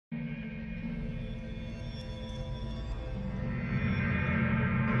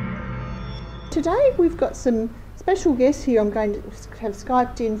Today we've got some special guests here. I'm going to have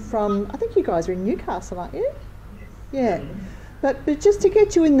Skyped in from, I think you guys are in Newcastle, aren't you? Yeah. But just to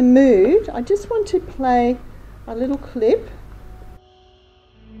get you in the mood, I just want to play a little clip.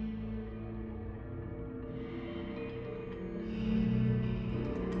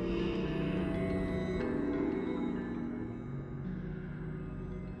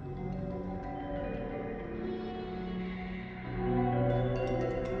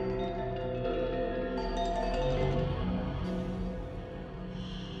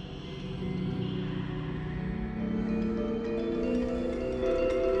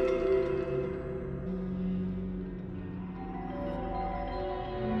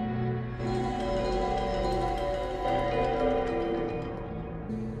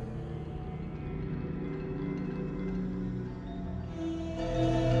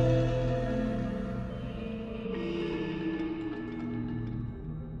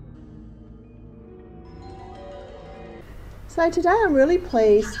 So today I'm really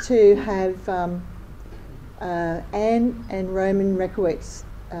pleased to have Anne and Roman Rekowitz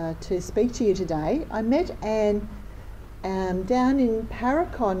to speak to you today. I met Anne down in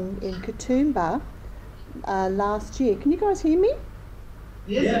Paracon in Katoomba last year. Can you guys hear me?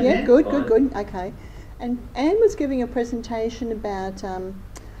 Yes. Yeah, good. Okay. And Anne was giving a presentation about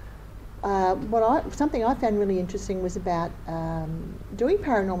something I found really interesting was about doing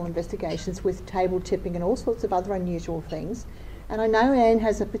paranormal investigations with table tipping and all sorts of other unusual things. And I know Anne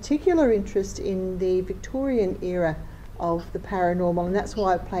has a particular interest in the Victorian era of the paranormal, and that's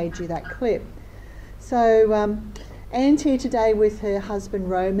why I played you that clip. So Anne's here today with her husband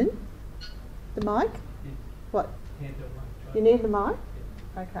Roman. The mic? Yeah. What? You need the mic?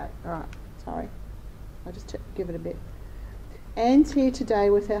 Okay, all right, sorry. I'll just give it a bit. Anne's here today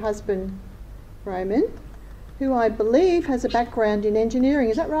with her husband Roman, who I believe has a background in engineering.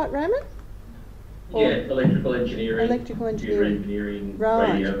 Is that right, Roman? Yeah, electrical engineering. Electrical Computer engineering. engineering,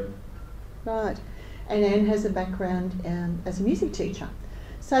 Right. radio. Right. And Anne has a background as a music teacher.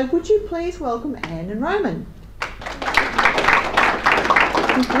 So would you please welcome Anne and Roman?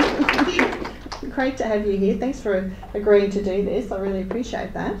 Great to have you here. Thanks for agreeing to do this. I really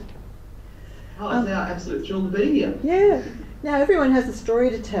appreciate that. Oh, it's our absolute thrill to be here. Yeah. Now everyone has a story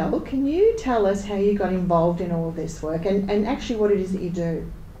to tell. Can you tell us how you got involved in all of this work and actually what it is that you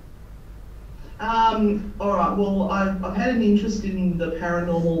do? All right, well, I've had an interest in the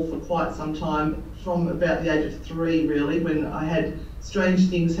paranormal for quite some time, from about the age of 3 really, when I had strange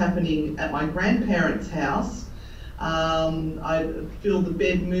things happening at my grandparents' house. I felt the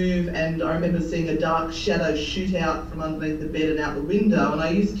bed move, and I remember seeing a dark shadow shoot out from underneath the bed and out the window, and I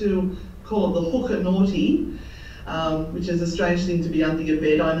used to call it the hooker naughty, which is a strange thing to be under your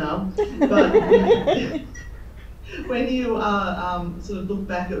bed, I know. But when you sort of look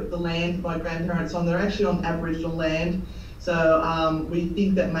back at the land my grandparents on, they're actually on Aboriginal land. So we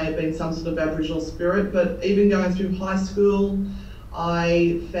think that may have been some sort of Aboriginal spirit. But even going through high school,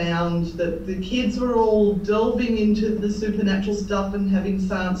 I found that the kids were all delving into the supernatural stuff and having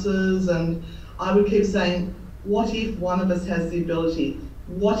seances. And I would keep saying, what if one of us has the ability?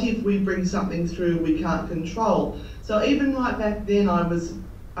 What if we bring something through we can't control? So even right back then, I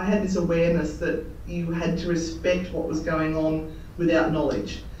had this awareness that you had to respect what was going on without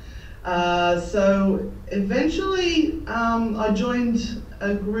knowledge. So eventually I joined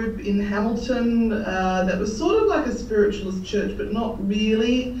a group in Hamilton that was sort of like a spiritualist church, but not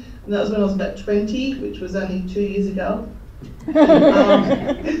really. And that was when I was about 20, which was only 2 years ago.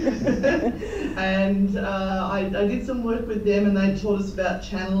 And I did some work with them, and they taught us about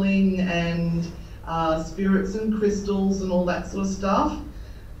channeling and spirits and crystals and all that sort of stuff.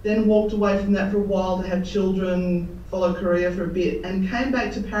 Then walked away from that for a while to have children, follow career for a bit, and came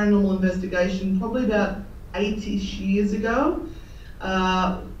back to paranormal investigation probably about 8-ish years ago,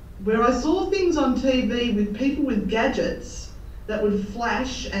 where I saw things on TV with people with gadgets that would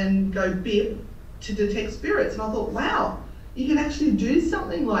flash and go beep to detect spirits. And I thought, wow, you can actually do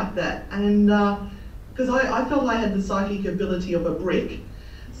something like that. And because I felt I had the psychic ability of a brick,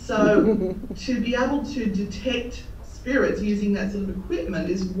 so to be able to detect spirits using that sort of equipment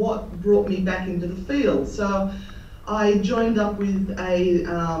is what brought me back into the field. So I joined up with a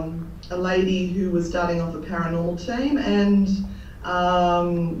lady who was starting off a paranormal team, and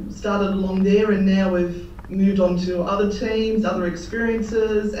started along there, and now we've moved on to other teams, other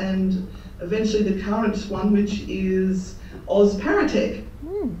experiences, and eventually the current one, which is Oz Paratech.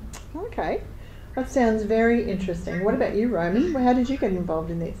 Okay, that sounds very interesting. What about you, Roman? How did you get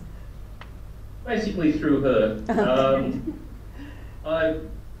involved in this? Basically through her. I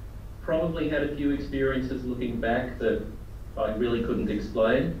probably had a few experiences looking back that I really couldn't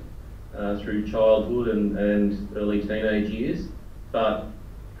explain. through childhood and early teenage years, but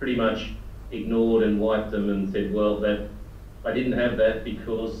pretty much ignored and wiped them and said, well, that I didn't have that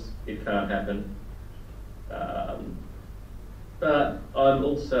because it can't happen. But I'm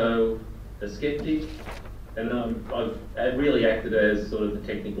also a skeptic, and I've really acted as sort of the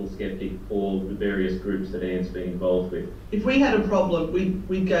technical skeptic for the various groups that Anne's been involved with. If we had a problem,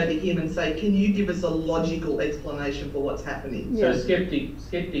 we'd go to him and say, can you give us a logical explanation for what's happening? So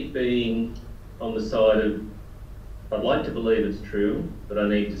skeptic being on the side of, I'd like to believe it's true, but I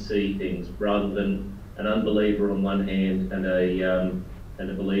need to see things, rather than an unbeliever on one hand and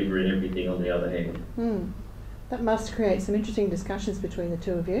a believer in everything on the other hand. That must create some interesting discussions between the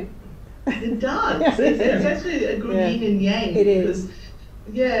two of you. It does. It's actually a good yin and yang. It is.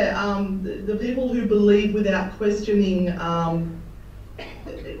 Because, the people who believe without questioning,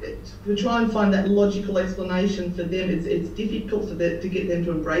 we try and find that logical explanation for them. It's difficult to get them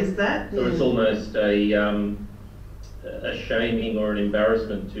to embrace that. So it's almost a shaming or an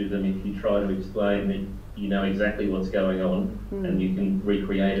embarrassment to them if you try to explain that you know exactly what's going on and you can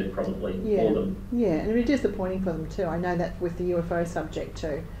recreate it probably for them. Yeah, and it is disappointing for them too. I know that with the UFO subject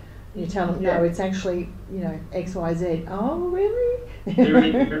too. You tell them, no, it's actually, X, Y, Z. Oh, really? They're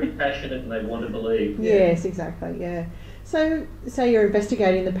very passionate and they want to believe. Yes, exactly, yeah. So you're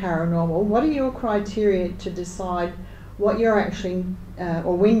investigating the paranormal. What are your criteria to decide what you're actually,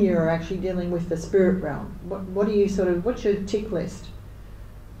 or when you're actually dealing with the spirit realm? What are you what's your tick list?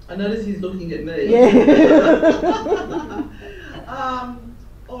 I notice he's looking at me. Yeah.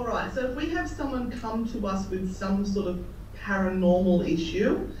 All right, so if we have someone come to us with some sort of paranormal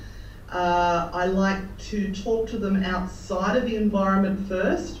issue, I like to talk to them outside of the environment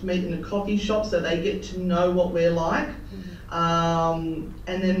first, meet in a coffee shop so they get to know what we're like, and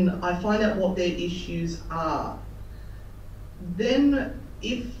then I find out what their issues are. Then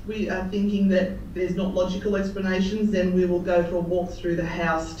if we are thinking that there's not logical explanations, then we will go for a walk through the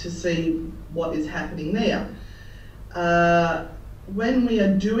house to see what is happening there. When we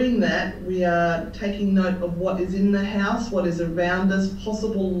are doing that, we are taking note of what is in the house, what is around us,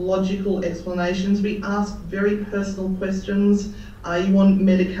 possible logical explanations. We ask very personal questions. Are you on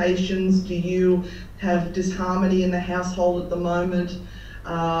medications? Do you have disharmony in the household at the moment?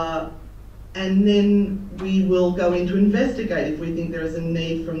 And then we will go in to investigate if we think there is a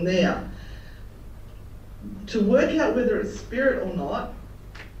need from there. To work out whether it's spirit or not,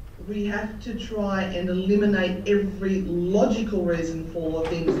 we have to try and eliminate every logical reason for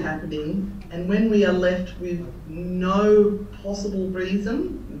things happening, and when we are left with no possible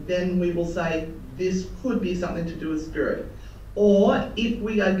reason, then we will say this could be something to do with spirit. Or if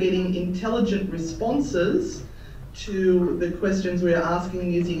we are getting intelligent responses to the questions we are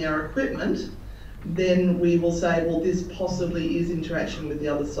asking using our equipment, then we will say, well, this possibly is interaction with the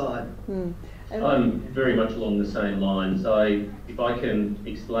other side. I'm very much along the same lines. If I can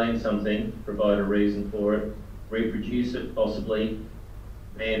explain something, provide a reason for it, reproduce it possibly,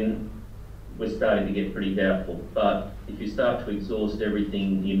 then we're starting to get pretty doubtful. But if you start to exhaust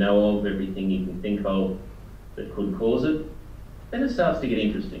everything you know of, everything you can think of that could cause it, then it starts to get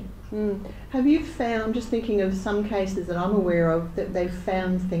interesting. Have you found, just thinking of some cases that I'm aware of, that they've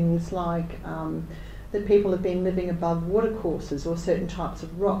found things like that people have been living above watercourses or certain types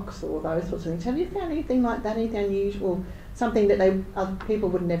of rocks or those sorts of things. Have you found anything like that, anything unusual, something that other people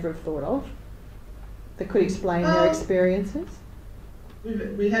would never have thought of that could explain their experiences?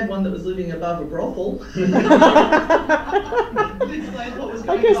 We had one that was living above a brothel.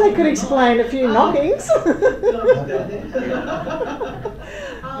 I guess they could explain a few knockings.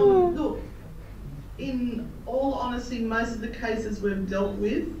 Look, in all honesty, most of the cases we've dealt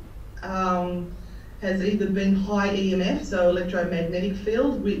with has either been high EMF, so electromagnetic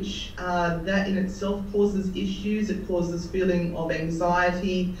field, which that in itself causes issues. It causes feeling of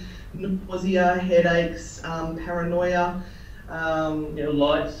anxiety, nausea, headaches, paranoia.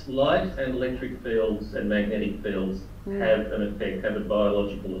 Light and electric fields and magnetic fields have an effect, have a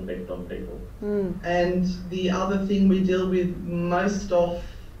biological effect on people. And the other thing we deal with most of,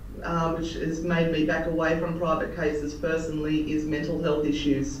 which has made me back away from private cases personally, is mental health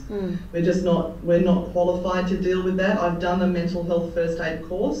issues. We're not qualified to deal with that. I've done a mental health first aid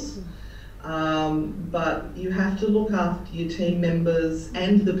course, but you have to look after your team members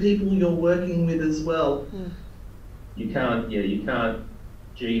and the people you're working with as well. You can't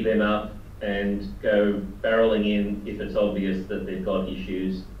G them up and go barreling in if it's obvious that they've got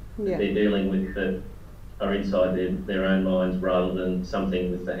issues that they're dealing with that are inside their own minds, rather than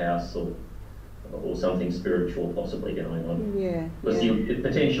something with the house or something spiritual possibly going on. Because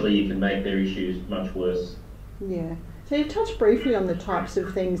potentially you can make their issues much worse. Yeah. So you've touched briefly on the types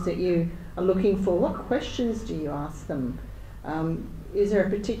of things that you are looking for. What questions do you ask them? Is there a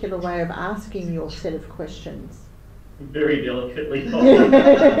particular way of asking your set of questions? Very delicately.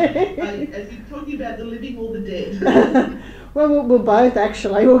 Are you talking about the living or the dead? Well, we'll both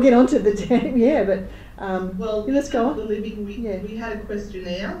actually. We'll get onto the dead, yeah, but well, let's go on. The living, we had a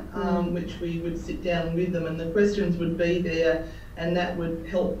questionnaire which we would sit down with them, and the questions would be there, and that would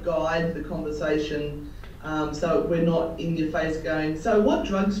help guide the conversation. So we're not in your face going, so what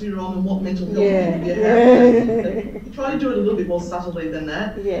drugs are you on and what mental health do you have? You try to do it a little bit more subtly than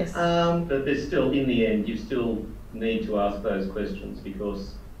that. Yes. But there's still, in the end, you still need to ask those questions,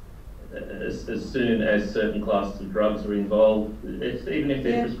 because as soon as certain classes of drugs are involved, even if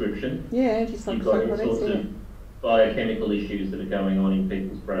they're prescription, you've got all sorts of biochemical issues that are going on in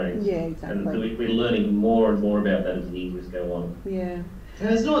people's brains. Yeah, exactly. And we're learning more and more about that as the years go on. Yeah. And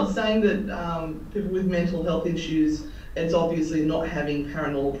it's not saying that people with mental health issues, it's obviously not having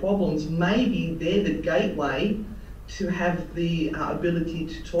paranormal problems. Maybe they're the gateway to have the ability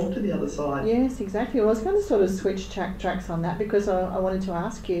to talk to the other side. Yes, exactly. Well, I was going to sort of switch tracks on that, because I wanted to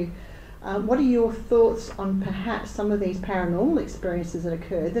ask you, what are your thoughts on perhaps some of these paranormal experiences that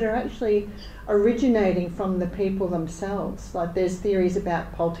occur that are actually originating from the people themselves? Like, there's theories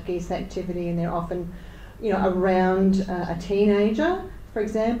about poltergeist activity, and they're often, around a teenager, for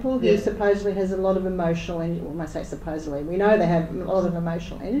example, who supposedly has a lot of emotional energy. Well, I say supposedly, we know they have a lot of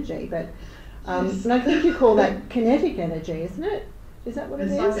emotional energy, but and I think you call that kinetic energy, isn't it? Is that what it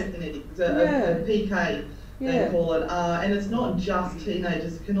is? Psychokinetic. It's a PK, they call it. And it's not just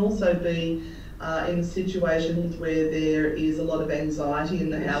teenagers. It can also be in situations where there is a lot of anxiety in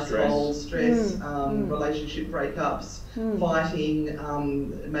the household, stress, relationship breakups, fighting,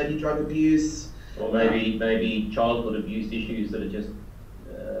 maybe drug abuse. Or maybe childhood abuse issues that are just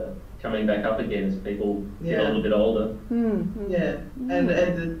coming back up again as people get a little bit older. And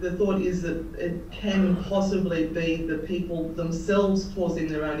the thought is that it can possibly be the people themselves causing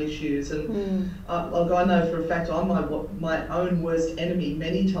their own issues. And I know for a fact I'm my own worst enemy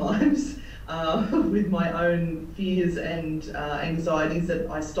many times with my own fears and anxieties, that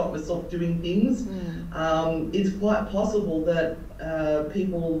I stop myself doing things. It's quite possible that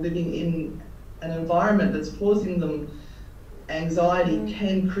people living in an environment that's causing them anxiety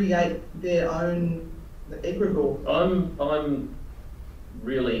can create their own egregore. I'm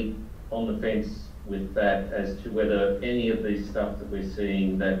really on the fence with that as to whether any of these stuff that we're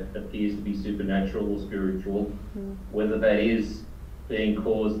seeing that appears to be supernatural or spiritual, whether that is being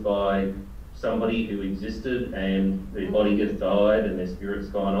caused by somebody who existed and their body has died and their spirit's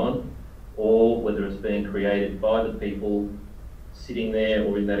gone on, or whether it's being created by the people sitting there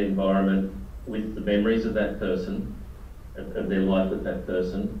or in that environment with the memories of that person, of their life with that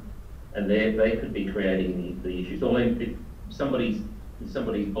person, and they could be creating the issues. I mean, if somebody's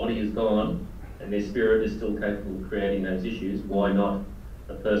body is gone and their spirit is still capable of creating those issues, why not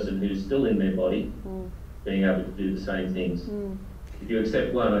a person who's still in their body being able to do the same things? If you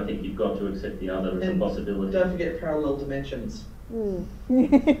accept one, I think you've got to accept the other as a possibility. Don't forget parallel dimensions.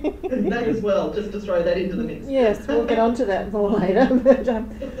 That as well, just to throw that into the mix. Yes, we'll get onto that more later. But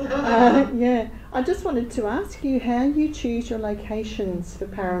I just wanted to ask you how you choose your locations for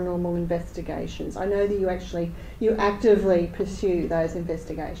paranormal investigations. I know that you actively pursue those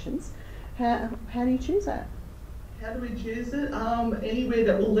investigations. How do you choose that? How do we choose it? Anywhere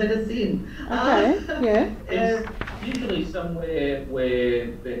that will let us in. Okay, It's usually somewhere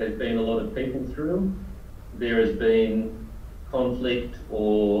where there has been a lot of people through. There has been conflict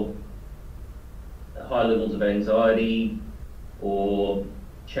or high levels of anxiety or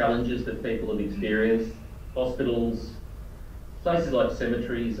challenges that people have experienced. Hospitals, places like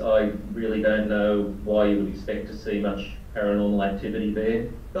cemeteries, I really don't know why you would expect to see much paranormal activity there.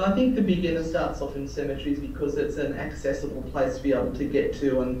 But I think the beginner starts off in cemeteries because it's an accessible place to be able to get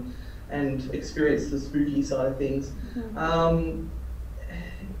to and experience the spooky side of things.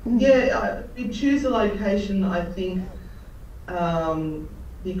 We choose a location, I think,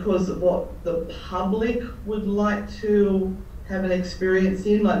 because of what the public would like to have an experience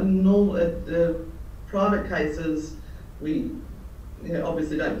in. Like the private cases, we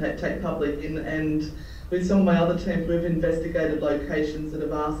obviously don't take public in, and with some of my other teams, we've investigated locations that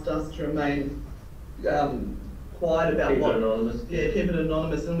have asked us to remain quiet about keep it anonymous. Keep it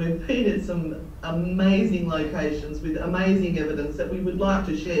anonymous, and we've been at some amazing locations with amazing evidence that we would like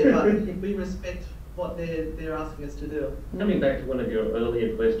to share, but we respect what they're asking us to do. Coming back to one of your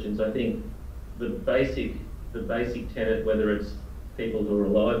earlier questions, I think the basic tenet, whether it's people who are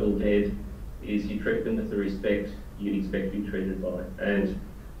alive or dead, is you treat them with the respect you'd expect to be treated by. And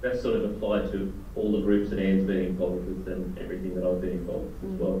that's sort of applied to all the groups that Anne's been involved with and everything that I've been involved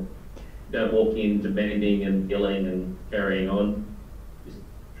with as well. Don't walk in demanding and yelling and carrying on. Just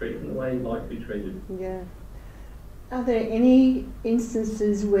treat them the way you like to be treated. Yeah. Are there any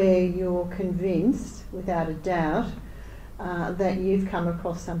instances where you're convinced, without a doubt, that you've come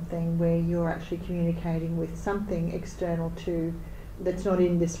across something where you're actually communicating with something external to, that's not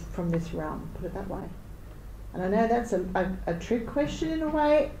in this, from this realm, put it that way? And I know that's a trick question in a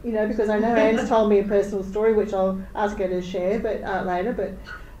way, you know, because I know Anne's told me a personal story which I'll ask her to share later, but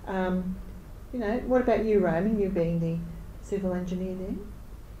you know, what about you, Roman, you being the civil engineer there?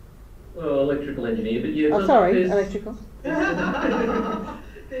 Well, electrical engineer, but yeah. Oh, sorry, electrical. Yeah,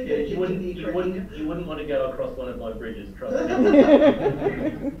 you wouldn't want to go across one of my bridges, trust me.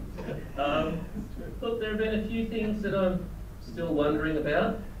 Look, there have been a few things that I'm still wondering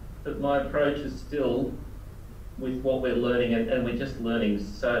about, but my approach is still with what we're learning, and we're just learning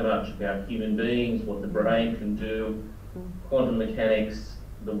so much about human beings, what the brain can do, quantum mechanics,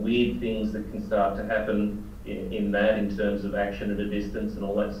 the weird things that can start to happen in that, in terms of action at a distance and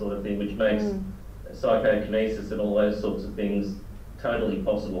all that sort of thing, which makes psychokinesis and all those sorts of things totally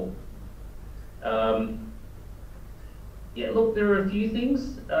possible. Yeah, look, there are a few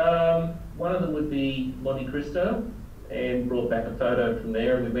things. One of them would be Monte Cristo, and brought back a photo from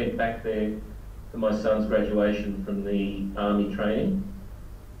there, and we went back there for my son's graduation from the army training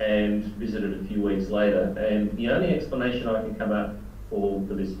and visited a few weeks later. And the only explanation I can come up for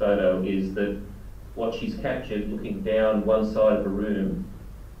this photo is that what she's captured looking down one side of a room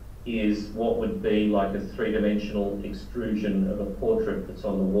is what would be like a three-dimensional extrusion of a portrait that's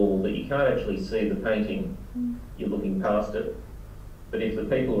on the wall, but you can't actually see the painting, you're looking past it. But if the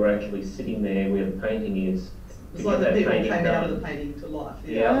people were actually sitting there where the painting is, it's like the people came out of the painting to life.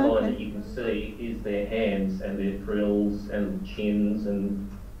 The outline that you can see is their hands and their frills and chins and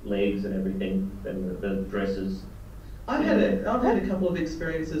legs and everything, and the dresses. I've had a couple of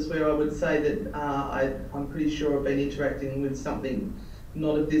experiences where I would say that I'm pretty sure I've been interacting with something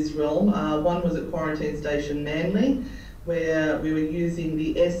not of this realm. One was at Quarantine Station Manly, where we were using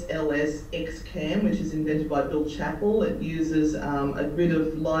the SLS X-Cam, which is invented by Bill Chappell. It uses a grid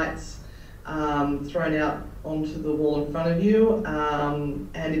of lights thrown out onto the wall in front of you,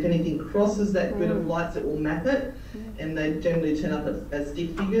 and if anything crosses that grid of lights, it will map it, and they generally turn up as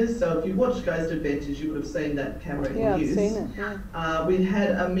stick figures. So if you watched Ghost Adventures, you would have seen that camera in use. I've seen it. Yeah. We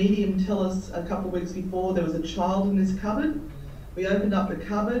had a medium tell us a couple of weeks before there was a child in this cupboard. We opened up the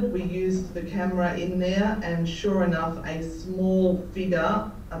cupboard, we used the camera in there, and sure enough, a small figure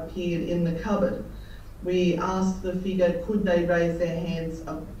appeared in the cupboard. We asked the figure, could they raise their hands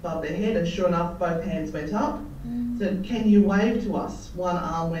above their head, and sure enough, both hands went up. Said, can you wave to us? One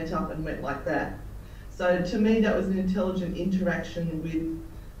arm went up and went like that. So to me, that was an intelligent interaction with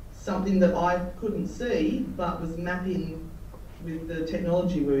something that I couldn't see, but was mapping with the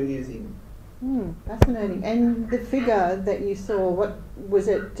technology we were using. Fascinating. And the figure that you saw, what was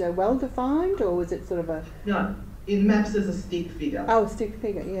it? Well defined, or was it sort of a? No, it maps as a stick figure. Oh, a stick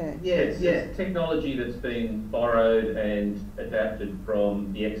figure. Yeah. It's technology that's been borrowed and adapted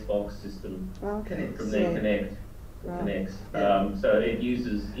from the Xbox system, from their Kinect. Connects. So it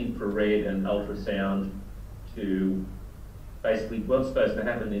uses infrared and ultrasound to basically, what's supposed to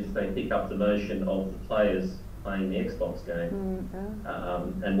happen is they pick up the motion of the players playing the Xbox game.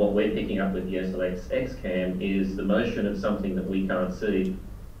 And what we're picking up with the SLX X-Cam is the motion of something that we can't see,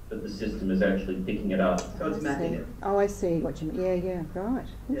 but the system is actually picking it up. So it's mapping it. Oh, I see what you mean. Yeah, right.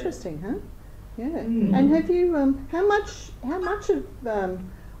 Interesting, huh? Yeah. And have you, how much of,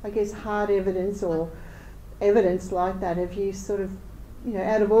 I guess, hard evidence or evidence like that have you sort of, you know,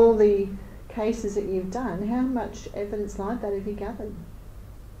 out of all the cases that you've done, how much evidence like that have you gathered?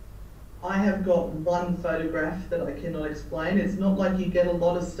 I have got one photograph that I cannot explain. It's not like you get a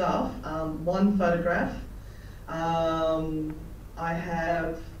lot of stuff. One photograph. I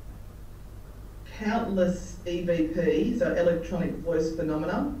have countless EVP, so electronic voice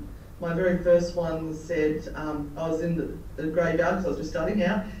phenomena. My very first one said, I was in the graveyard because I was just starting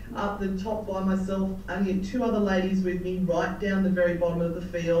out, up the top by myself, only two other ladies with me, right down the very bottom of the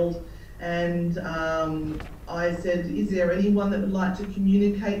field, and I said, is there anyone that would like to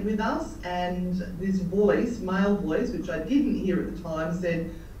communicate with us? And this voice, male voice, which I didn't hear at the time, said,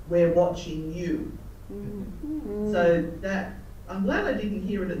 we're watching you. So that, I'm glad I didn't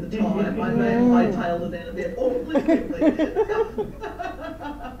hear it at the time. I may have hightailed it out a bit awfully quickly.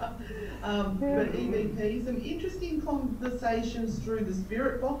 But EVP, some interesting conversations through the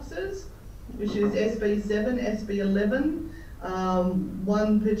spirit boxes, which is SB7, SB11.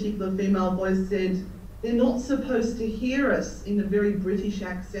 One particular female voice said, they're not supposed to hear us, in a very British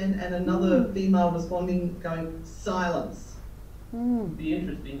accent, and another female responding going, silence. It'd be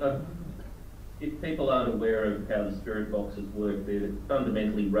interesting. If people aren't aware of how the spirit boxes work, they're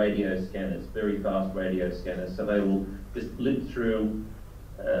fundamentally radio scanners, very fast radio scanners. So they will just blip through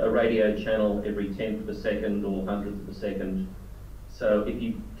a radio channel every tenth of a second or hundredth of a second. So if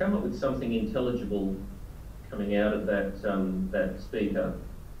you come up with something intelligible coming out of that speaker,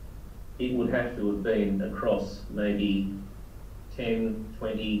 it would have to have been across maybe 10,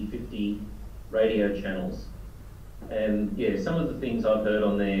 20, 50 radio channels. And yeah, some of the things I've heard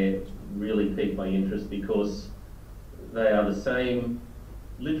on there really piqued my interest because they are the same,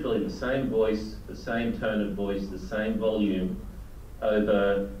 literally the same voice, the same tone of voice, the same volume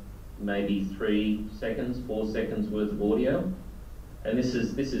over maybe 3 seconds, 4 seconds worth of audio. And this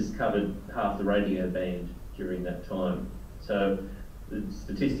is covered half the radio band during that time. So the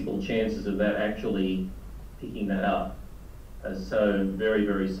statistical chances of that actually picking that up are so very,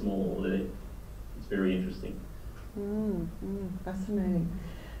 very small that it's very interesting. Fascinating.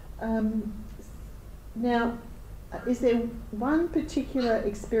 Now, is there one particular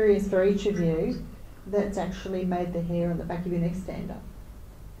experience for each of you that's actually made the hair on the back of your neck stand up?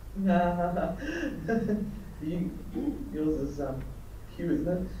 Yours is Hugh, isn't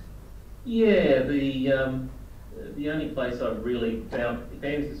it? Yeah, the only place I've really found, if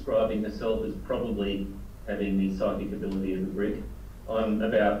Anne's describing herself as probably having the psychic ability of a brick, I'm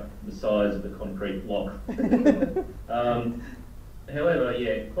about the size of a concrete block. However,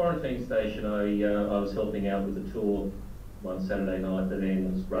 yeah, quarantine station, I was helping out with a tour one Saturday night that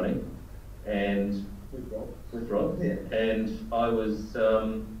Anne was running, and with Rob, yeah. And I was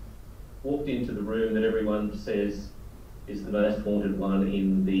walked into the room that everyone says is the most haunted one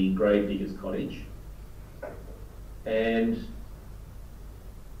in the grave digger's cottage, and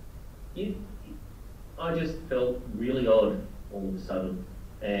I just felt really odd all of a sudden,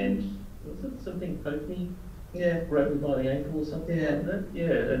 and was it something poked me? Yeah, grabbed me by the ankle or something like that.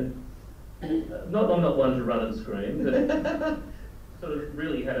 Yeah, and I'm not one to run and scream, but sort of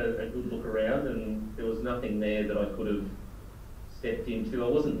really had a good look around, and there was nothing there that I could have stepped into. I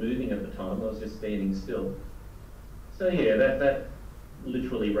wasn't moving at the time; I was just standing still. So yeah, that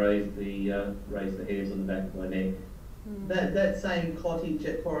literally raised the hairs on the back of my neck. That same cottage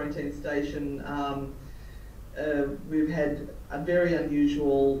at quarantine station, we've had a very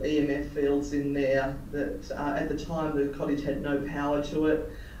unusual EMF fields in there that at the time the cottage had no power to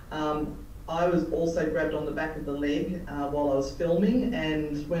it. I was also grabbed on the back of the leg while I was filming,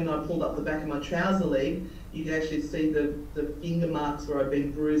 and when I pulled up the back of my trouser leg, you can actually see the finger marks where I've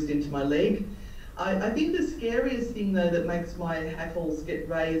been bruised into my leg. I think the scariest thing though that makes my hackles get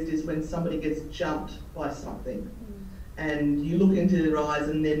raised is when somebody gets jumped by something and you look into their eyes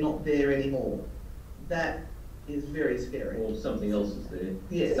and they're not there anymore. That is very scary. Or something else is there.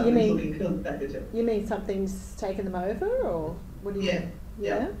 Yeah, something's looking back at you. You mean something's taken them over, or what do you mean?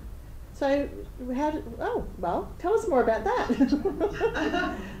 Yeah. So tell us more about that.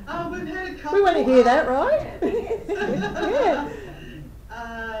 We've had a couple. We want to hear that, right? Yeah.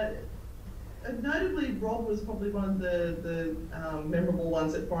 Notably, Rob was probably one of the memorable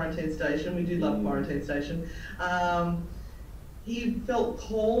ones at quarantine station. We do love quarantine station. He felt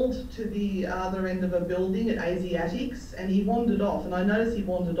called to the other end of a building at Asiatics, and he wandered off, and I noticed he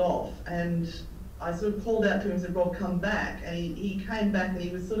wandered off, and I sort of called out to him and said, Rob, come back, and he came back, and he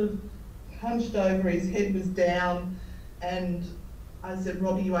was sort of hunched over, his head was down, and I said,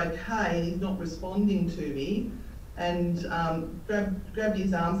 Rob, are you okay? And he's not responding to me, and grabbed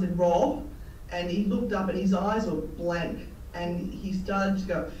his arm and said, Rob, and he looked up and his eyes were blank, and he started to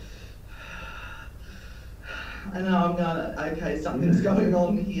go, I know, I'm going, okay, something's going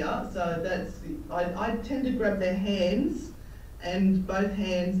on here. So I tend to grab their hands, and both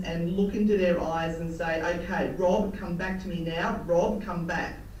hands, and look into their eyes and say, okay, Rob, come back to me now. Rob, come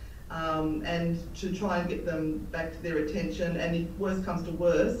back. And to try and get them back to their attention, and if worse comes to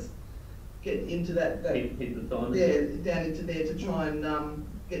worse, get into that hit the thigh. Yeah, down into there to try and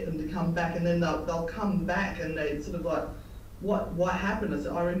get them to come back, and then they'll come back, and they sort of like, what happened?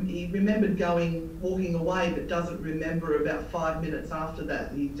 He remembered walking away, but doesn't remember about 5 minutes after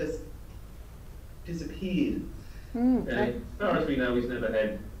that. He just disappeared. And as far as we know, he's never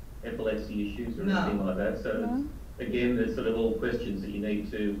had epilepsy issues or anything like that. So again, there's sort of all questions that you need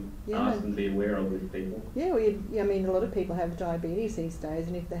to ask and be aware of with people. Yeah, well, I mean, a lot of people have diabetes these days,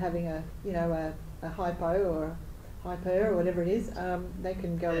 and if they're having a hypo or a hyper or whatever it is, they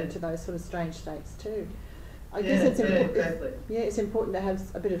can go into those sort of strange states too. I guess it's important. Exactly. It's important to have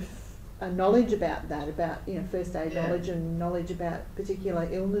a bit of knowledge about that, about first aid knowledge and knowledge about particular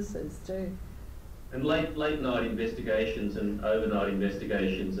illnesses too. And late night investigations and overnight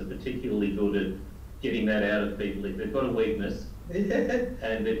investigations are particularly good at getting that out of people. If they've got a weakness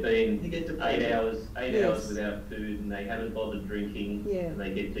and they've been 8 hours without food and they haven't bothered drinking, and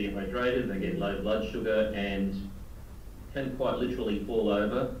they get dehydrated, they get low blood sugar and can quite literally fall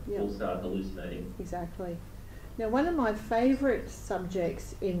over or start hallucinating. Exactly. Now, one of my favourite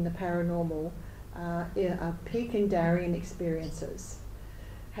subjects in the paranormal are peak and Darien experiences.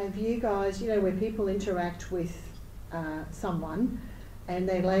 Have you guys, where people interact with someone and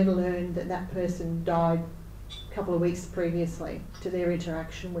they later learn that that person died a couple of weeks previously to their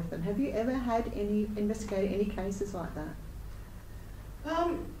interaction with them? Have you ever had investigated any cases like that?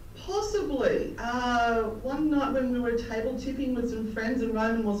 Possibly. One night when we were table tipping with some friends, and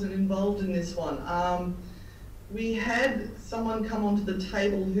Roman wasn't involved in this one, we had someone come onto the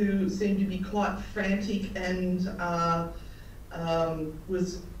table who seemed to be quite frantic and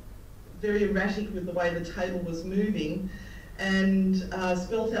was very erratic with the way the table was moving, and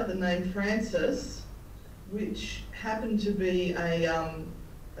spelt out the name Francis, which happened to be a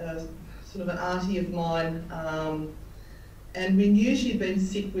sort of an auntie of mine, and we knew she'd been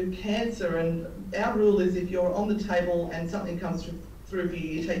sick with cancer, and our rule is if you're on the table and something comes through for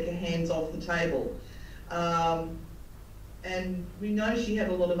you, you take your hands off the table. And we know she had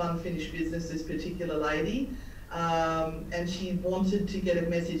a lot of unfinished business, this particular lady, and she wanted to get a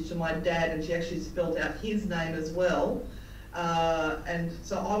message to my dad, and she actually spelled out his name as well. And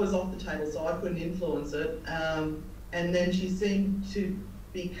so I was off the table, so I couldn't influence it. And then she seemed to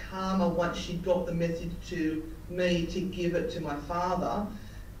be calmer once she got the message to me to give it to my father.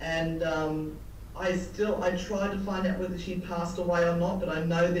 And I tried to find out whether she'd passed away or not, but I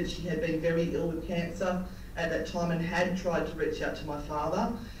know that she had been very ill with cancer at that time and had tried to reach out to my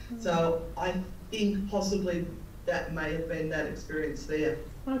father. So I think possibly that may have been that experience there.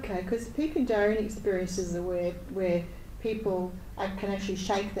 Okay, because peak and Darien experiences are where people can actually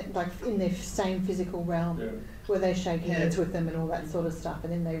shake that, like in their same physical realm, where they shake hands with them and all that sort of stuff,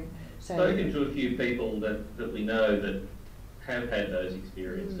 and then they say... Spoken to a few people that we know that have had those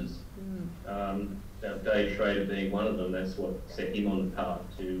experiences. Now Dave Schrader being one of them, that's what set him on the path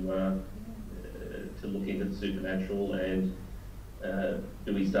to look into the supernatural and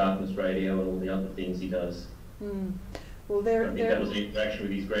do his darkness radio and all the other things he does. Well, I think that was an interaction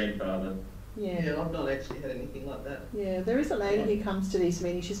with his grandfather. Yeah, I've not actually had anything like that. Yeah, there is a lady who comes to these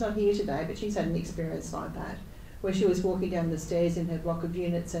meetings. She's not here today, but she's had an experience like that, where she was walking down the stairs in her block of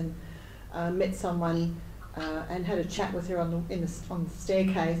units and met someone and had a chat with her on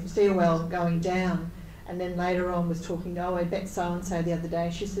the stairwell going down, and then later on was talking, I met so and so the other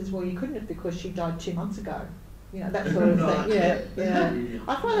day. She says, well, you couldn't have because she died 2 months ago. That sort of thing. Yeah.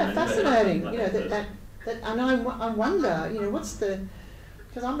 I find that fascinating. And I wonder, what's the,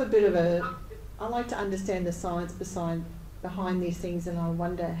 because I'm a bit of I like to understand the science behind these things, and I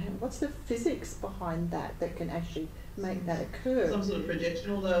wonder what's the physics behind that can actually make that occur. Some sort of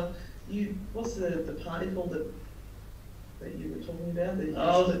projection, although what's the particle that you were talking about, that you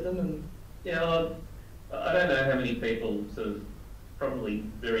split them and... Yeah, I don't know how many people, sort of, probably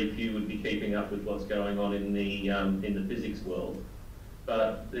very few would be keeping up with what's going on in the physics world,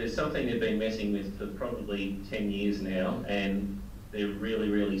 but there's something they've been messing with for probably 10 years now, and they're really,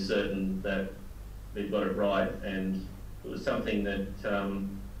 really certain that they've got it right, and it was something that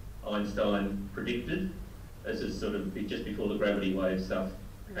Einstein predicted as a sort of just before the gravity wave stuff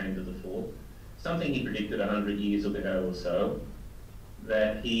came to the fore. Something he predicted 100 years ago or so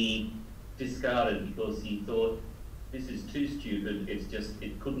that he discarded because he thought, this is too stupid,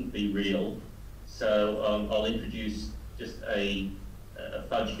 it couldn't be real, so I'll introduce just a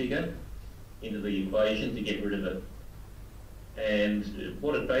fudge figure into the equation to get rid of it. And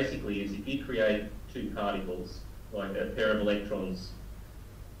what it basically is, if you create two particles, like a pair of electrons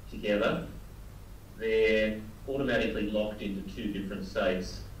together, they're automatically locked into two different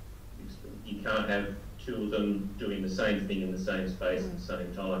states. You can't have two of them doing the same thing in the same space at the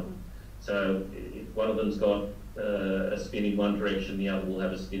same time. So if one of them's got a spin in one direction, the other will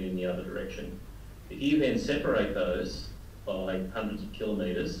have a spin in the other direction. If you then separate those by hundreds of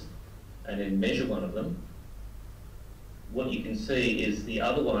kilometres and then measure one of them, what you can see is the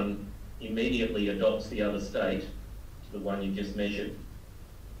other one immediately adopts the other state to the one you just measured,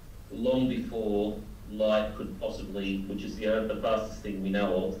 long before light could possibly, which is the fastest thing we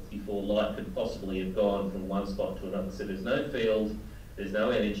know of, before light could possibly have gone from one spot to another. So there's no field, there's no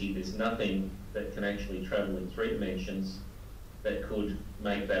energy, there's nothing that can actually travel in 3 dimensions that could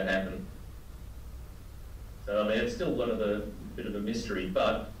make that happen. So I mean, it's still bit of a mystery,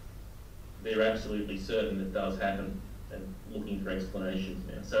 but they're absolutely certain it does happen. and looking for explanations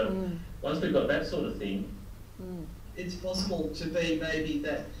now. So once we've got that sort of thing, it's possible to be maybe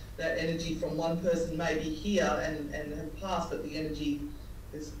that energy from one person may be here and have passed, but the energy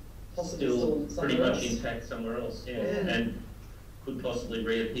is possibly still pretty somewhere much else. intact somewhere else, and could possibly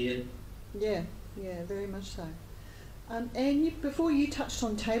reappear. Yeah, very much so. And before you touched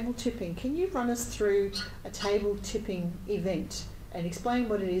on table tipping, can you run us through a table tipping event and explain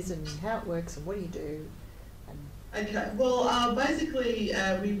what it is and how it works and what do you do? Okay, well, basically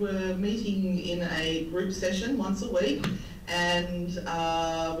we were meeting in a group session once a week, and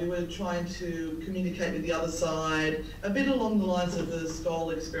we were trying to communicate with the other side, a bit along the lines of the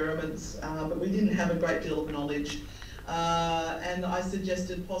Skoll experiments, but we didn't have a great deal of knowledge. And I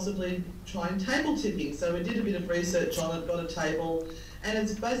suggested possibly trying table tipping. So we did a bit of research on it, got a table, and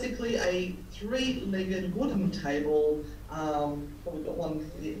it's basically a three-legged wooden table. We've got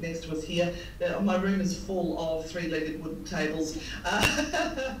one next to us here. My room is full of three-legged wooden tables.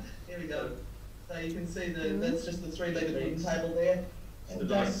 Here we go. So you can see that's just the three-legged wooden table there. And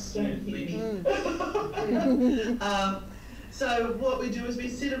don't hear me. So what we do is we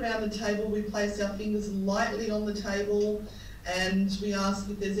sit around the table, we place our fingers lightly on the table, and we ask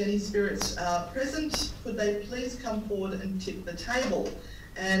if there's any spirits present, could they please come forward and tip the table.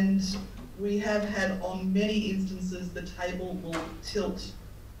 And we have had on many instances the table will tilt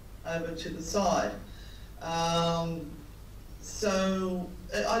over to the side. So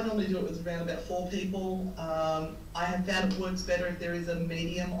I normally do it with around about 4 people. I have found it works better if there is a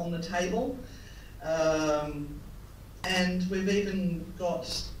medium on the table. And we've even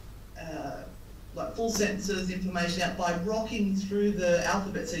got like full sentences information out by rocking through the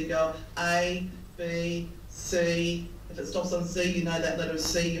alphabet. So you go A, B, C. If it stops on C, you know that letter is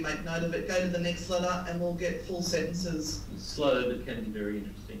C, you make note of it. Go to the next letter and we'll get full sentences. It's slow, but can be very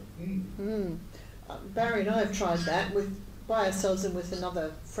interesting. Barry and I have tried that by ourselves and with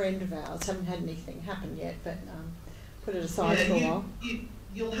another friend of ours. Haven't had anything happen yet, but put it aside for a while.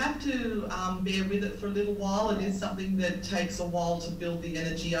 You'll have to bear with it for a little while. It is something that takes a while to build the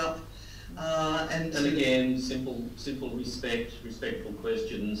energy up. And again, simple respectful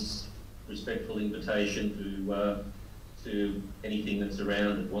questions, respectful invitation to anything that's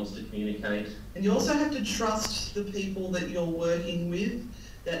around that wants to communicate. And you also have to trust the people that you're working with,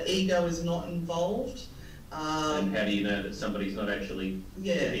 that ego is not involved. And how do you know that somebody's not actually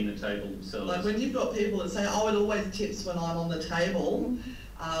tipping the table themselves? Like when you've got people that say, oh, it always tips when I'm on the table,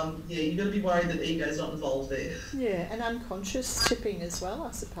 you've got to be worried that ego's not involved there. Yeah, and unconscious tipping as well,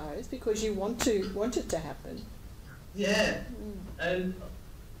 I suppose, because you want it to happen. Yeah. And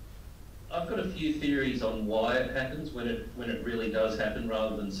I've got a few theories on why it happens when it really does happen,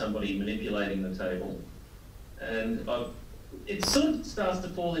 rather than somebody manipulating the table. And it sort of starts to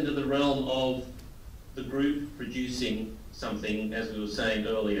fall into the realm of the group producing something, as we were saying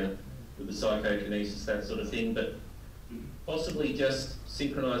earlier, with the psychokinesis, that sort of thing, but possibly just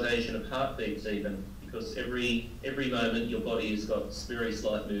synchronisation of heartbeats even, because every moment your body has got very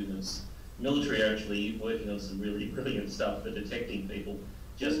slight movements. Military are actually working on some really brilliant stuff for detecting people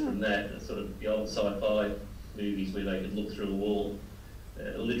just from that, sort of the old sci-fi movies where they could look through a wall,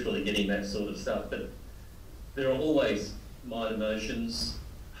 literally getting that sort of stuff. But there are always minor motions,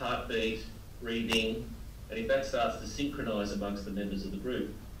 heartbeat, breathing, and if that starts to synchronise amongst the members of the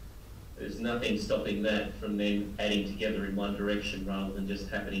group, there's nothing stopping that from then adding together in one direction rather than just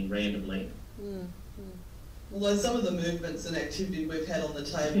happening randomly. Although some of the movements and activity we've had on the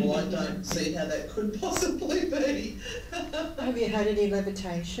table, I don't see how that could possibly be. Have you had any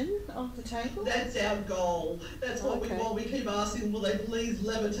levitation on the table? That's our goal. That's what we keep asking, will they please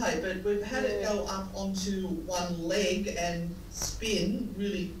levitate? But we've had it go up onto one leg and spin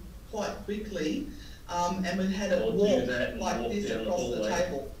really quite quickly, and we've had it walk like this across the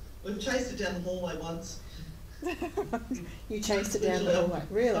table. We've chased it down the hallway once. You chased it down the hallway,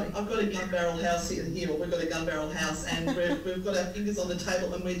 really? I've got a gun barrel house here. We've got a gun barrel house, and we've got our fingers on the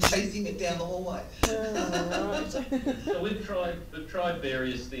table, and we're chasing it down the hallway. So we've tried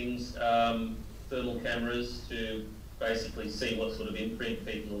various things, thermal cameras to basically see what sort of imprint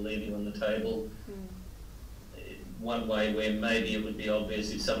people are leaving on the table. One way where maybe it would be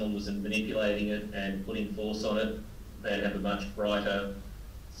obvious if someone was manipulating it and putting force on it, they'd have a much brighter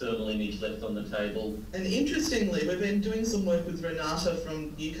thermal image left on the table. And interestingly, we've been doing some work with Renata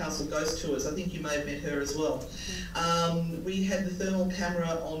from Newcastle Ghost Tours. I think you may have met her as well. We had the thermal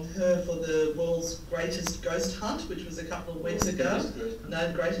camera on her for the world's greatest ghost hunt, which was a couple of weeks ago.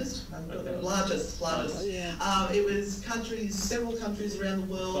 Largest. It was several countries around the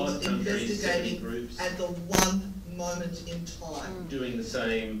world investigating at the 1 moment in time. Doing the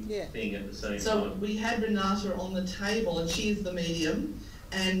same thing at the same So time. we had Renata on the table, and she is the medium,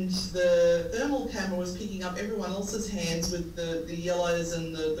 and the thermal camera was picking up everyone else's hands with the yellows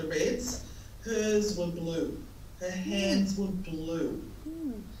and the reds. Hers were blue. Her hands were blue.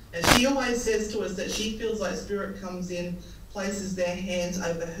 And she always says to us that she feels like spirit comes in, places their hands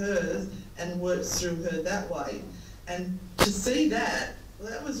over hers and works through her that way. And to see that, well,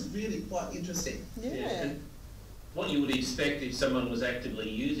 that was really quite interesting. Yeah. What you would expect if someone was actively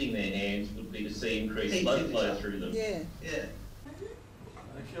using their hands would be to see increased blood flow through them. Yeah. Yeah.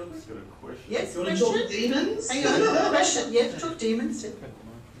 Actually, I've just got a question. Yes, You want to talk demons? Hang on, question. Yeah, talk demons.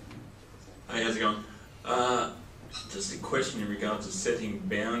 Hey, how's it going? Just a question in regards to setting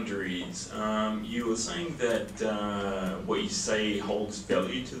boundaries. You were saying that what you say holds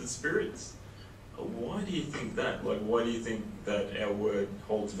value to the spirits. Why do you think that? Like, why do you think that our word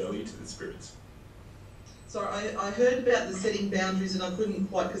holds value to the spirits? Sorry, I heard about the setting boundaries and I couldn't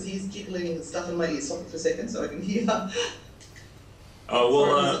quite, because he's jiggling and stuff in my ear socket for a second so I can hear. A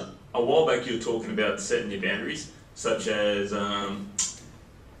while back you were talking about setting your boundaries, such as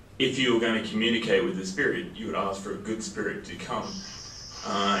if you were going to communicate with the spirit, you would ask for a good spirit to come.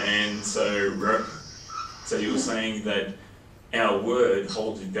 And so you were saying that our word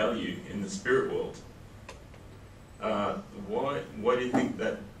holds value in the spirit world. Why do you think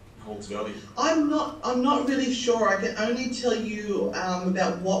that holds value? I'm not really sure. I can only tell you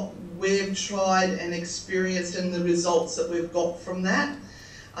about what we've tried and experienced and the results that we've got from that.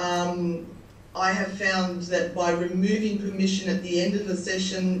 I have found that by removing permission at the end of the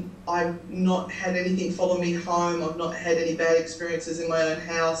session, I've not had anything follow me home. I've not had any bad experiences in my own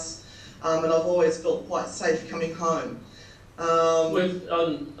house, and I've always felt quite safe coming home.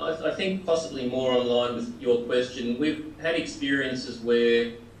 I think possibly more on line with your question, we've had experiences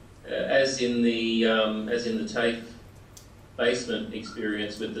where, as in the TAFE basement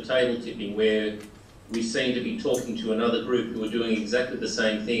experience with the table tipping, where we seem to be talking to another group who are doing exactly the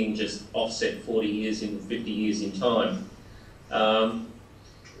same thing, just offset 40 years in 50 years in time.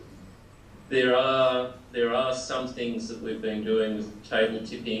 There are some things that we've been doing with table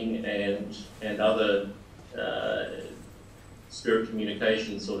tipping and other spirit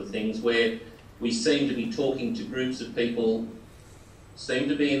communication sort of things, where we seem to be talking to groups of people, seem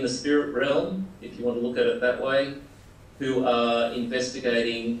to be in the spirit realm, if you want to look at it that way, who are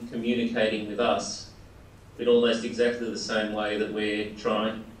investigating, communicating with us in almost exactly the same way that we're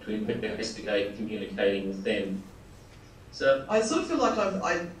trying to investigate communicating with them. So I sort of feel like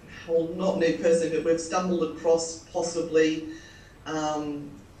well, not me personally, but we've stumbled across possibly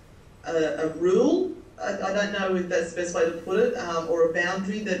a rule. I don't know if that's the best way to put it, or a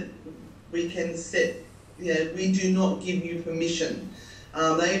boundary that we can set. You know, we do not give you permission.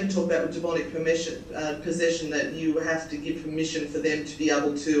 They even talk about demonic possession, that you have to give permission for them to be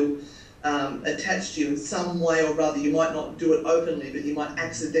able to attach to you in some way or other. You might not do it openly, but you might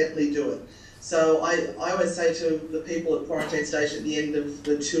accidentally do it. So I always say to the people at Quarantine Station at the end of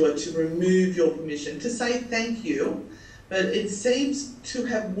the tour to remove your permission, to say thank you, but it seems to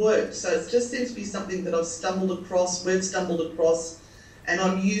have worked. So it just seems to be something that we've stumbled across, and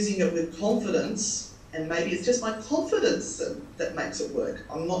I'm using it with confidence, and maybe it's just my confidence that makes it work.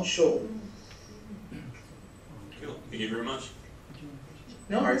 I'm not sure. Cool. Thank you very much.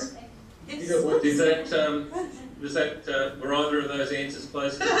 No worries. Were either of those answers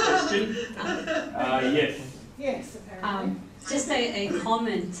close to the question? Yes. Yes, apparently. Just a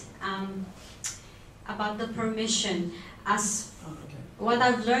comment about the permission. As what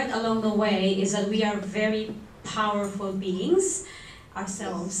I've learned along the way is that we are very powerful beings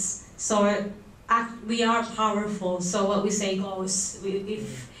ourselves. So we are powerful. So what we say goes.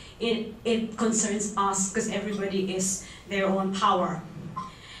 If it concerns us, because everybody is their own power.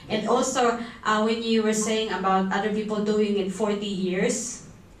 And also, when you were saying about other people doing it 40 years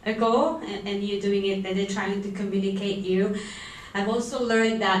ago, and you doing it, and they're trying to communicate you, I've also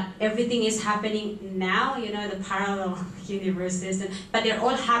learned that everything is happening now, you know, the parallel universes, but they're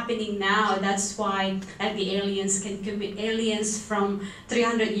all happening now. That's why, like, the aliens aliens from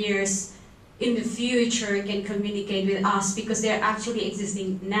 300 years in the future can communicate with us, because they're actually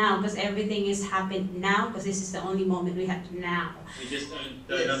existing now, because everything is happening now, because this is the only moment we have now. We just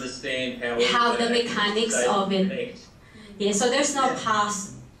don't understand how the mechanics of it. Connect. Yeah, so there's no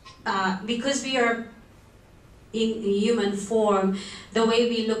past, because we are in human form. The way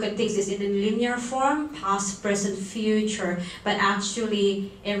we look at things is in a linear form, past, present, future. But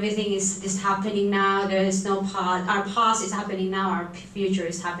actually, everything is happening now. There is no past. Our past is happening now. Our future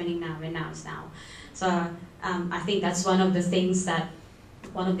is happening now, and now is now. So I think that's one of the things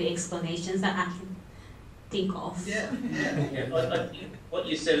one of the explanations that think of. Yeah. I think what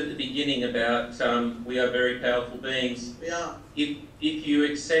you said at the beginning about we are very powerful beings. We are. If you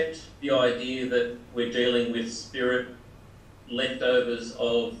accept the idea that we're dealing with spirit leftovers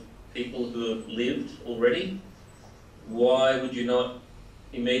of people who have lived already, why would you not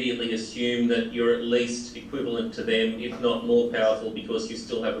immediately assume that you're at least equivalent to them, if not more powerful, because you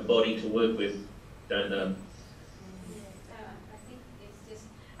still have a body to work with? Don't know.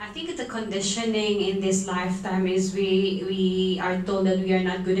 I think the conditioning in this lifetime is we are told that we are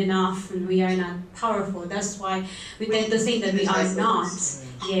not good enough and we are not powerful. That's why we tend to think that we are not.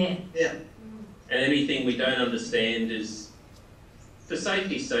 Yeah. And anything we don't understand is, for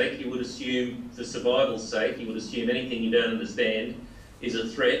safety's sake, you would assume, for survival's sake, you would assume anything you don't understand is a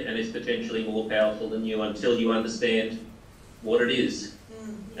threat and is potentially more powerful than you until you understand what it is.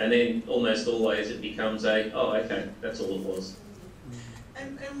 And then almost always it becomes oh, okay, that's all it was.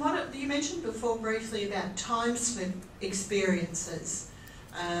 And what you mentioned before briefly about time slip experiences,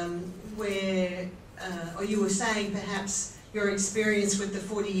 where, or you were saying perhaps your experience with the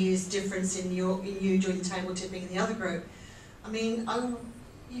 40 years difference in you doing the table tipping in the other group. I mean,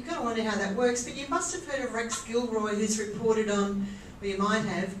 you've got to wonder how that works, but you must have heard of Rex Gilroy, who's reported on, or you might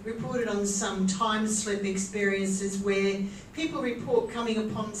have, reported on some time slip experiences where people report coming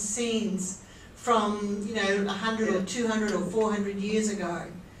upon scenes from, 100 or 200 or 400 years ago.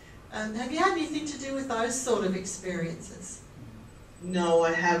 Have you had anything to do with those sort of experiences? No,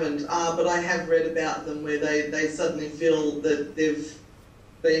 I haven't, but I have read about them where they suddenly feel that they've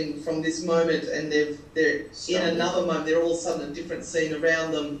been from this moment and they're in another moment, they're all of a sudden a different scene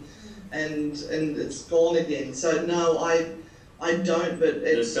around them and it's gone again. So no, I don't, but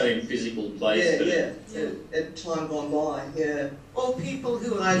the same physical place. At time gone by, Or people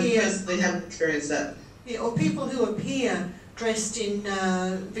who I appear... personally haven't experienced that. Yeah, or people who appear dressed in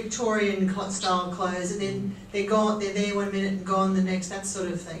Victorian style clothes and then they're gone, they're there 1 minute and gone the next, that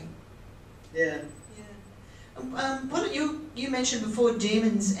sort of thing. Yeah. What you mentioned before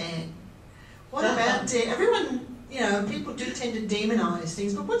demons, Anne. What about everyone? People do tend to demonize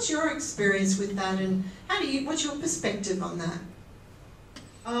things, but what's your experience with that, and what's your perspective on that?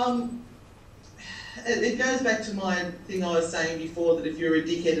 It goes back to my thing I was saying before, that if you're a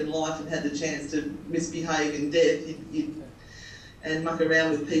dickhead in life and had the chance to misbehave in death, and muck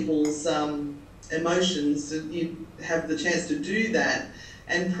around with people's emotions, you'd have the chance to do that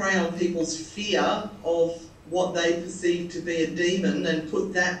and prey on people's fear of what they perceive to be a demon and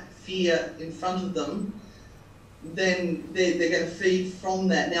put that fear in front of them, then they're going to feed from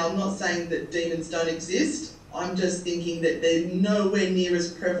that. Now, I'm not saying that demons don't exist. I'm just thinking that they're nowhere near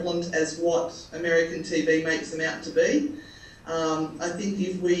as prevalent as what American TV makes them out to be. I think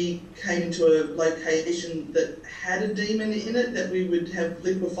if we came into a location that had a demon in it, that we would have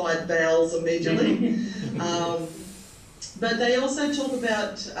liquefied bowels immediately. But they also talk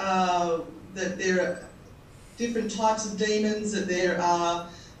about that there are different types of demons, that there are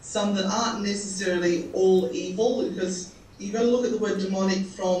some that aren't necessarily all evil, because you've got to look at the word demonic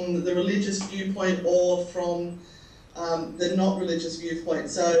from the religious viewpoint or from the not religious viewpoint.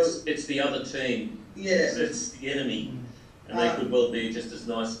 So it's the other team. Yeah. It's the enemy. And they could well be just as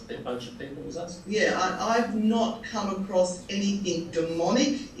nice a bunch of people as us. Yeah, I've not come across anything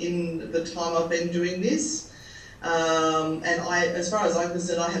demonic in the time I've been doing this. And as far as I'm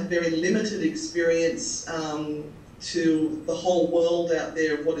concerned, I have very limited experience to the whole world out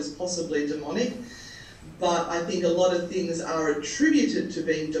there of what is possibly demonic. But I think a lot of things are attributed to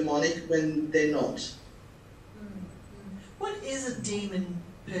being demonic when they're not. What is a demon?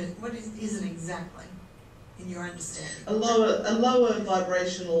 What is it exactly, in your understanding? A lower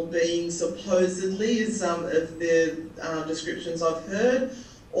vibrational being, supposedly, is some of the descriptions I've heard,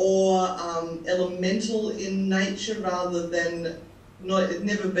 or elemental in nature rather than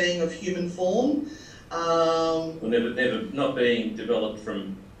never being of human form. Well, never not being developed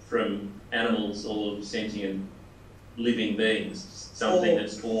from animals or sentient living beings, something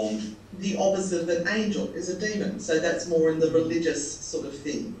that's formed. The opposite of an angel is a demon, so that's more in the religious sort of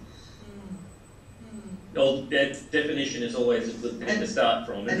thing. Well, that definition is always a good thing to start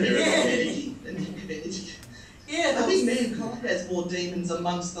from. And energy. Yeah, I think mankind has more demons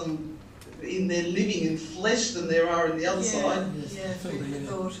amongst them in their living in flesh than there are in the other side. Yeah, food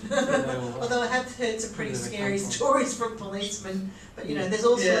for thought. Although I have heard some pretty scary stories from policemen, but there's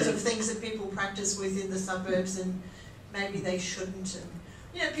all sorts of things that people practice within the suburbs, and maybe they shouldn't.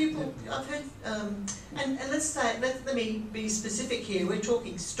 And, people, I've heard, and let me be specific here. We're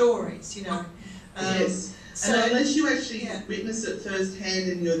talking stories, Yes. So, and unless you actually witness it firsthand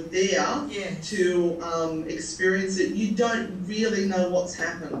and you're there to experience it, you don't really know what's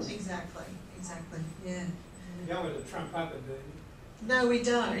happened. Exactly. exactly, yeah. You don't want to trump up it, do you? No, we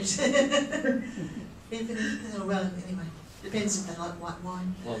don't. Well, anyway, depends if they like white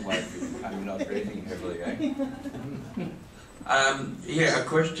wine. Long way from home, not breathing heavily, eh? Yeah, a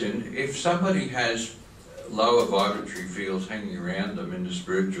question. If somebody has lower vibratory fields hanging around them in the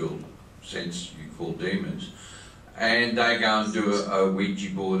spiritual sense you call demons, and they go and do a Ouija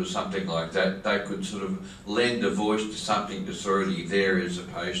board or something like that, they could sort of lend a voice to something that's already there as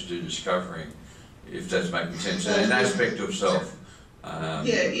opposed to discovering, if that's making sense, an aspect of self.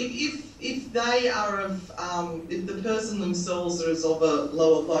 If they are of, if the person themselves is of a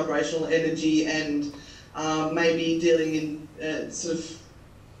lower vibrational energy and maybe dealing in sort of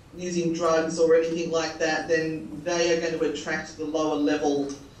using drugs or anything like that, then they are going to attract the lower level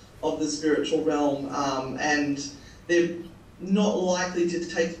of the spiritual realm, and they're not likely to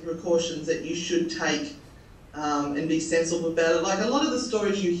take the precautions that you should take and be sensible about it. Like a lot of the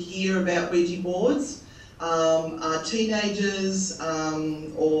stories you hear about Ouija boards are teenagers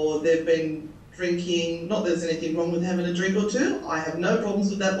or they've been drinking. Not that there's anything wrong with having a drink or two. I have no problems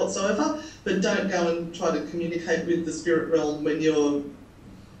with that whatsoever, but don't go and try to communicate with the spirit realm when you're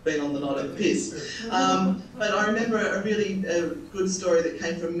been on the night of the piss. But I remember a really good story that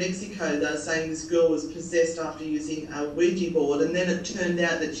came from Mexico. They were saying this girl was possessed after using a Ouija board, and then it turned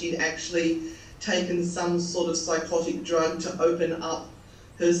out that she'd actually taken some sort of psychotic drug to open up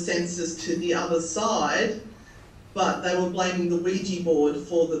her senses to the other side, but they were blaming the Ouija board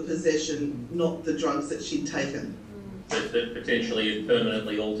for the possession, not the drugs that she'd taken. That potentially it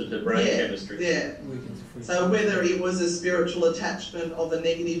permanently altered the brain chemistry. Yeah. So whether it was a spiritual attachment of a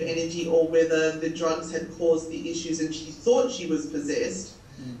negative energy or whether the drugs had caused the issues and she thought she was possessed,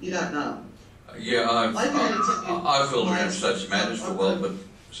 you don't know. Yeah, I've filled around such matters for a while, but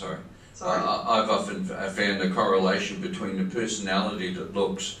sorry. I've often found a correlation between the personality that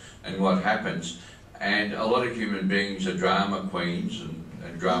looks and what happens, and a lot of human beings are drama queens and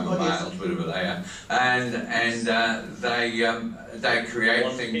drama males, whatever they are, and they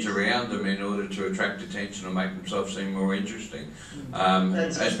create things around them in order to attract attention or make themselves seem more interesting.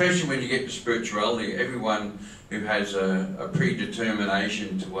 Especially when you get to spirituality, everyone who has a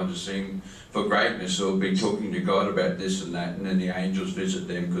predetermination to want to seem for greatness will be talking to God about this and that, and then the angels visit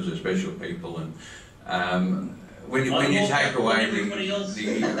them because they're special people. And when you take away the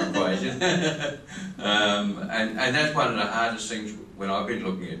equation, and that's one of the hardest things when I've been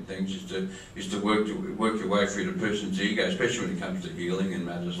looking at things is to work your way through the person's ego, especially when it comes to healing and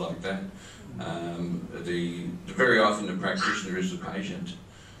matters like that. Very often the practitioner is the patient.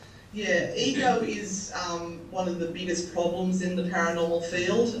 Yeah, ego is one of the biggest problems in the paranormal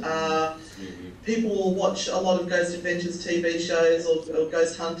field. People will watch a lot of Ghost Adventures TV shows or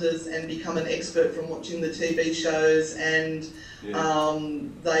Ghost Hunters and become an expert from watching the TV shows, and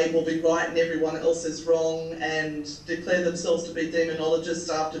they will be right and everyone else is wrong and declare themselves to be demonologists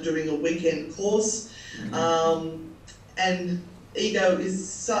after doing a weekend course. And ego is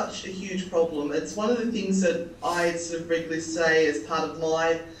such a huge problem. It's one of the things that I sort of regularly say as part of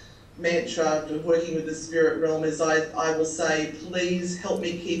my mantra of working with the spirit realm is I will say, please help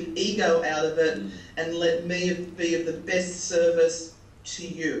me keep ego out of it and let me be of the best service to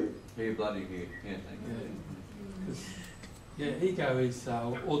you. Be bloody good. Yeah, thank you. Yeah, ego is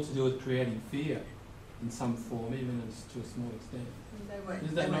all to do with creating fear in some form, even as to a small extent.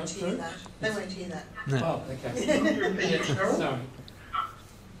 Is that not true? They won't hear that. No. Oh, okay. Sorry.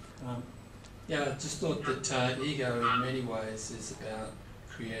 Yeah, I just thought that ego in many ways is about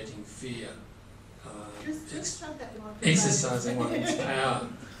creating fear, exercising one's power.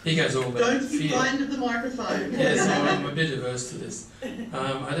 Ego's all about Don't fear. be blind to the microphone. Yeah, so I'm a bit averse to this.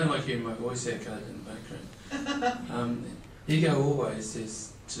 I don't like hearing my voice echoed in the background. Ego always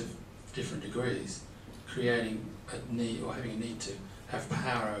is, to different degrees, creating a need or having a need to have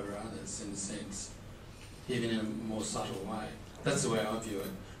power over others in a sense, even in a more subtle way. That's the way I view it.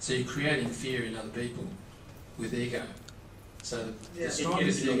 So you're creating fear in other people with ego. So the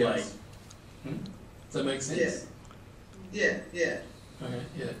strongest egos. Does that make sense? Yeah. Okay,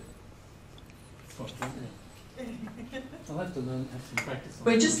 yeah. I'll have to learn, have some practice on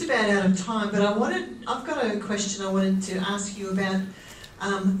We're just about out of time, but I've got a question I wanted to ask you about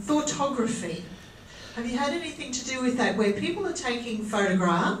thoughtography. Have you had anything to do with that, where people are taking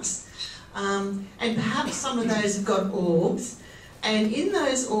photographs and perhaps some of those have got orbs, and in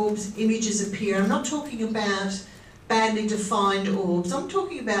those orbs images appear? I'm not talking about badly defined orbs, I'm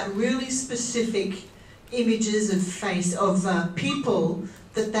talking about really specific images of people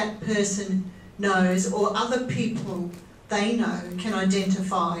that person knows, or other people they know can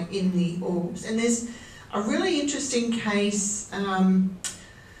identify in the orbs. And there's a really interesting case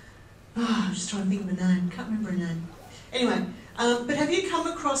I'm just trying to think of a name, can't remember her name. Anyway, but have you come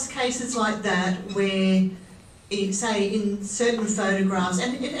across cases like that where, say, in certain photographs,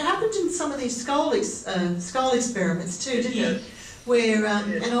 and it happened in some of these skull experiments too, didn't it? Where,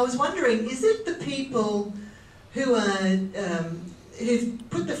 and I was wondering, is it the people who are, who've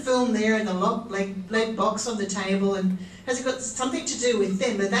put the film there in the lead box on the table, and has it got something to do with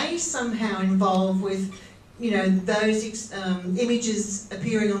them? Are they somehow involved with, you know, those images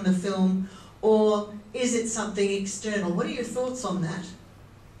appearing on the film, or is it something external? What are your thoughts on that?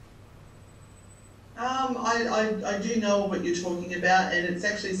 I do know what you're talking about, and it's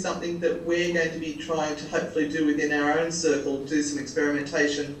actually something that we're going to be trying to hopefully do within our own circle, do some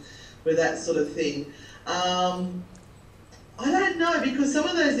experimentation with that sort of thing. I don't know, because some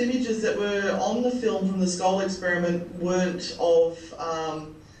of those images that were on the film from the skull experiment weren't of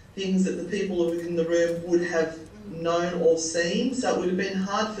things that the people within the room would have known or seen, so it would have been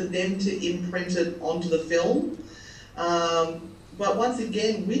hard for them to imprint it onto the film. But once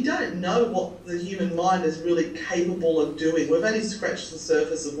again, we don't know what the human mind is really capable of doing. We've only scratched the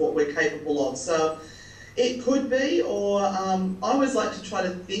surface of what we're capable of. So it could be, or I always like to try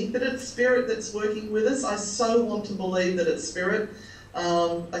to think that it's spirit that's working with us. I so want to believe that it's spirit.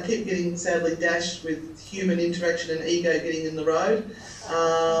 I keep getting sadly dashed with human interaction and ego getting in the road.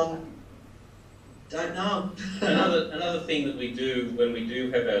 Don't know. Another thing that we do when we do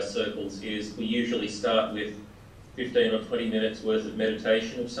have our circles is we usually start with 15 or 20 minutes worth of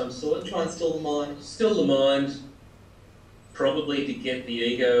meditation of some sort. Try and still the mind. Still the mind, probably to get the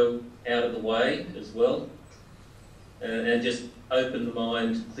ego out of the way as well, and just open the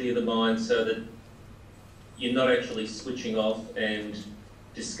mind, clear the mind, so that you're not actually switching off and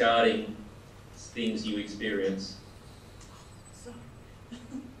discarding things you experience.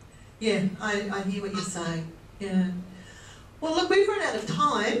 Yeah, I hear what you're saying. Yeah. Well, look, we've run out of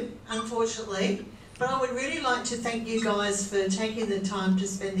time, unfortunately, but I would really like to thank you guys for taking the time to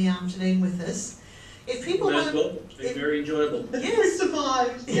spend the afternoon with us. If people want to, it's been very enjoyable. Yes, We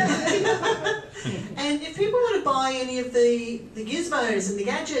survived. Yeah. and if people want to buy any of the gizmos and the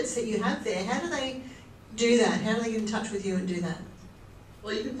gadgets that you have there, how do they do that? How do they get in touch with you and do that?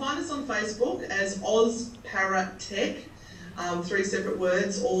 Well, you can find us on Facebook as Oz Para Tech, 3 separate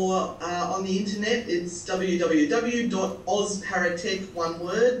words, or on the internet it's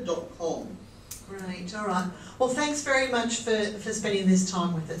www.ozparatech.com. Great, all right. Well, thanks very much for spending this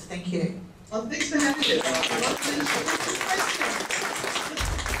time with us. Thank you. Thanks for having us.